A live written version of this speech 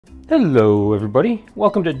Hello everybody,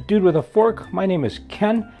 welcome to Dude with a Fork. My name is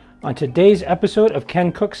Ken. On today's episode of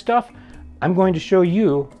Ken Cooks Stuff, I'm going to show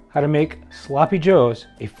you how to make Sloppy Joes,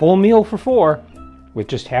 a full meal for four with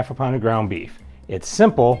just half a pound of ground beef. It's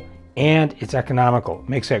simple and it's economical. It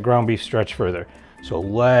makes that ground beef stretch further. So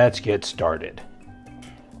let's get started.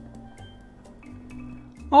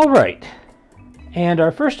 Alright, and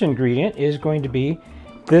our first ingredient is going to be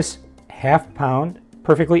this half pound,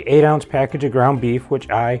 perfectly 8-ounce package of ground beef, which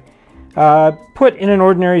I put in an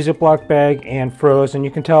ordinary Ziploc bag and froze. And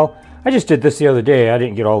you can tell I just did this the other day. I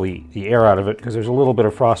didn't get all the air out of it because there's a little bit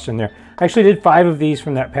of frost in there. I actually did 5 of these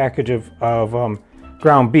from that package of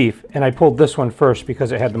ground beef, and I pulled this one first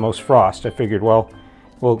because it had the most frost. I figured, well,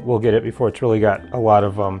 we'll get it before it's really got a lot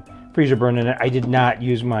of freezer burn in it. I did not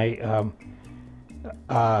use my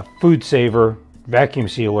food saver vacuum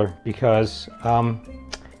sealer because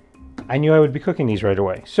I knew I would be cooking these right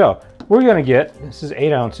away. So we're going to get, this is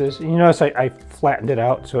 8 ounces. And you notice I flattened it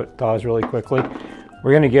out so it thaws really quickly.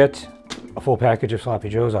 We're going to get a full package of Sloppy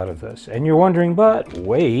Joes out of this. And you're wondering, but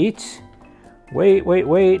wait.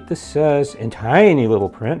 This says in tiny little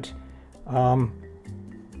print,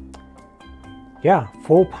 yeah,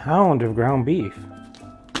 full pound of ground beef.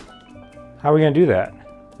 How are we going to do that?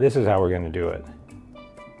 This is how we're going to do it.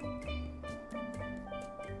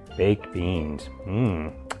 Baked beans.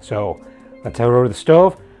 So let's head over to the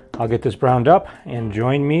stove. I'll get this browned up and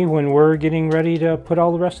join me when we're getting ready to put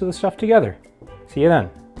all the rest of the stuff together. See you then.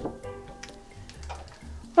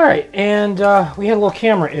 All right, and we had a little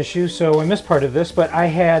camera issue, so I missed part of this, but I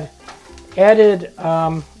had added,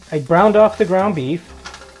 I browned off the ground beef,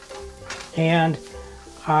 and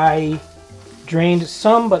I drained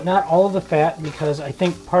some, but not all of the fat, because I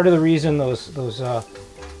think part of the reason those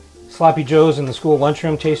Sloppy Joes in the school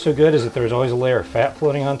lunchroom taste so good is that there's always a layer of fat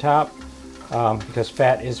floating on top, because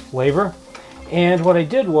fat is flavor. And what I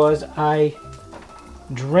did was I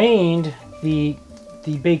drained the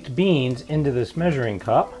baked beans into this measuring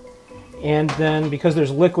cup, and then because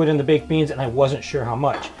there's liquid in the baked beans and I wasn't sure how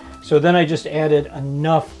much, so then I just added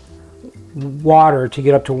enough water to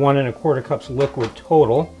get up to 1 1/4 cups liquid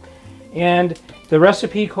total. And the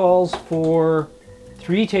recipe calls for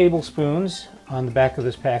 3 tablespoons on the back of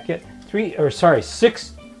this packet,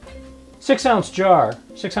 6-ounce jar,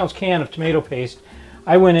 6-ounce can of tomato paste.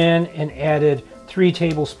 I went in and added 3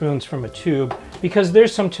 tablespoons from a tube because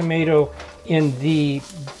there's some tomato in the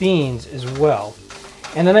beans as well.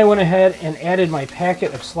 And then I went ahead and added my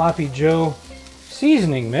packet of Sloppy Joe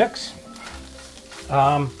seasoning mix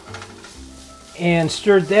and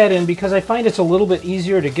stirred that in because I find it's a little bit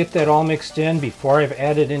easier to get that all mixed in before I've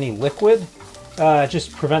added any liquid. It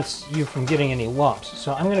just prevents you from getting any lumps.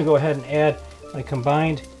 So I'm going to go ahead and add my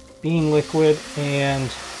combined bean liquid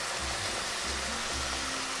and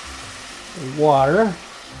water.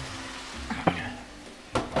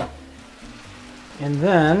 And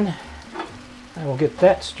then I will get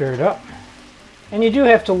that stirred up. And you do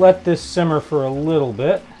have to let this simmer for a little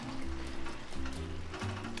bit.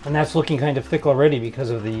 And that's looking kind of thick already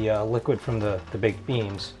because of the liquid from the baked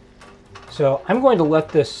beans. So I'm going to let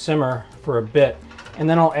this simmer for a bit, and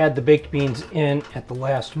then I'll add the baked beans in at the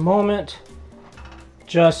last moment,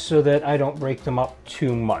 just so that I don't break them up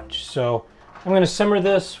too much. So I'm going to simmer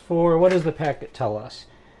this for, what does the packet tell us?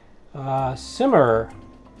 Simmer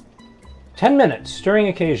 10 minutes, stirring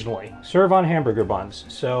occasionally. Serve on hamburger buns.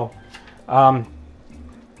 So I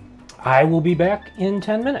will be back in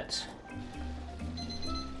 10 minutes.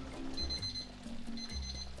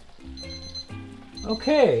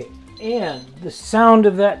 Okay. And the sound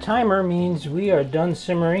of that timer means we are done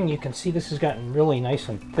simmering. You can see this has gotten really nice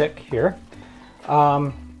and thick here.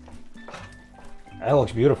 That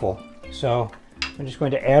looks beautiful. So I'm just going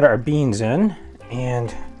to add our beans in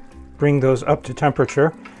and bring those up to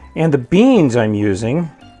temperature. And the beans I'm using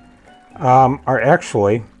are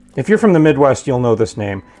actually, if you're from the Midwest, you'll know this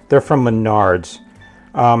name. They're from Menards.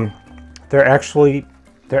 They're actually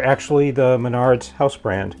the Menards house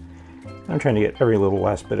brand. I'm trying to get every little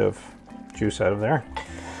last bit of juice out of there.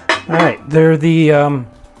 All right, they're the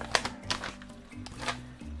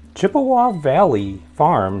Chippewa Valley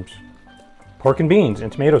Farms pork and beans and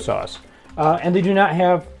tomato sauce. And they do not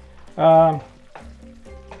have high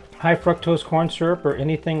fructose corn syrup or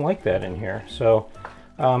anything like that in here. So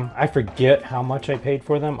I forget how much I paid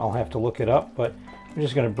for them. I'll have to look it up, but I'm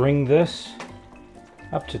just going to bring this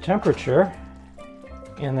up to temperature,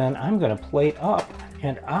 and then I'm going to plate up,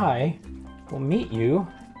 and I will meet you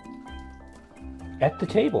at the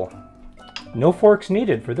table. No forks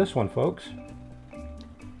needed for this one, folks.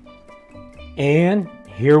 And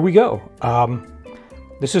here we go.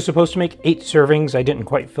 This is supposed to make 8 servings. I didn't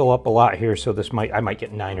quite fill up a lot here, so I might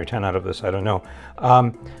get 9 or 10 out of this. I don't know.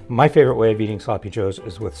 My favorite way of eating sloppy joes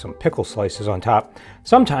is with some pickle slices on top.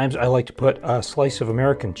 Sometimes I like to put a slice of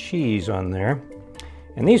American cheese on there.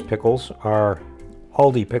 And these pickles are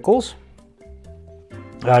Aldi pickles.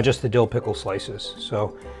 Just the dill pickle slices.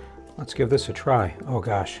 So let's give this a try. Oh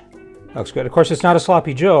gosh, looks good. Of course, it's not a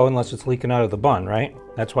sloppy joe unless it's leaking out of the bun, right?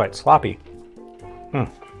 That's why it's sloppy.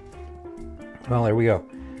 Well, there we go.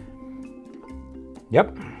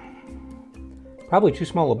 Yep. Probably too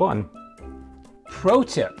small a bun. Pro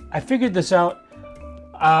tip. I figured this out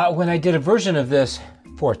when I did a version of this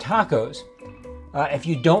for tacos. If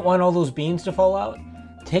you don't want all those beans to fall out,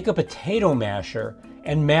 take a potato masher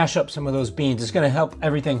and mash up some of those beans. It's going to help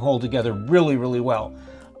everything hold together really, really well.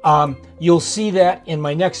 You'll see that in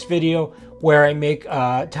my next video where I make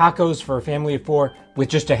tacos for a family of 4 with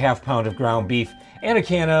just a ½ pound of ground beef and a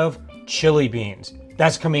can of chili beans.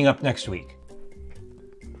 That's coming up next week.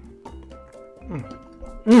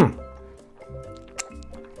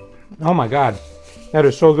 Oh my God, that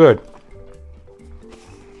is so good.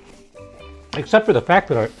 Except for the fact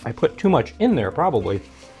that I put too much in there probably,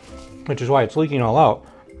 which is why it's leaking all out.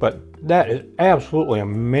 But that is absolutely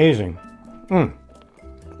amazing.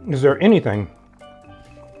 Is there anything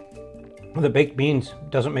the baked beans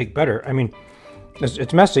doesn't make better? I mean,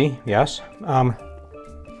 it's messy, yes.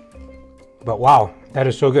 But wow, that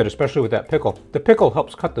is so good, especially with that pickle. The pickle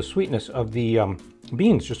helps cut the sweetness of the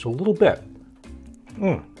beans just a little bit.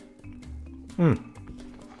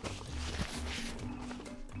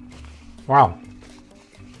 Wow,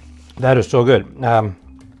 that is so good. I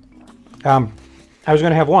was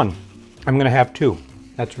going to have 1. I'm going to have 2.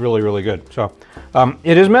 That's really, really good. So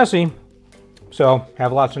it is messy, so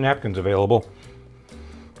have lots of napkins available.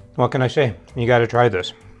 What can I say? You got to try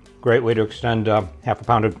this. Great way to extend ½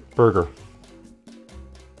 pound of burger.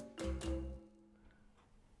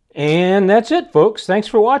 And that's it, folks. Thanks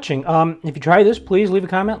for watching. If you try this, please leave a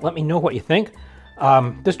comment. Let me know what you think.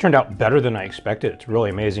 This turned out better than I expected. It's really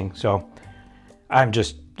amazing. So I'm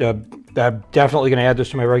just I'm definitely going to add this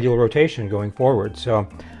to my regular rotation going forward. So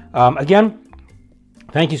again,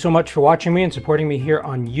 thank you so much for watching me and supporting me here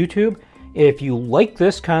on YouTube. If you like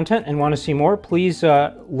this content and want to see more, please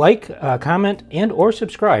like, comment, and or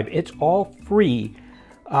subscribe. It's all free.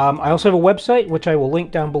 I also have a website, which I will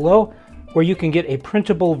link down below, where you can get a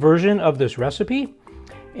printable version of this recipe.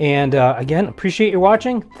 And again, appreciate your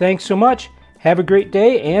watching. Thanks so much. Have a great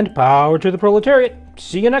day, and power to the proletariat.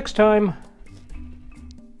 See you next time.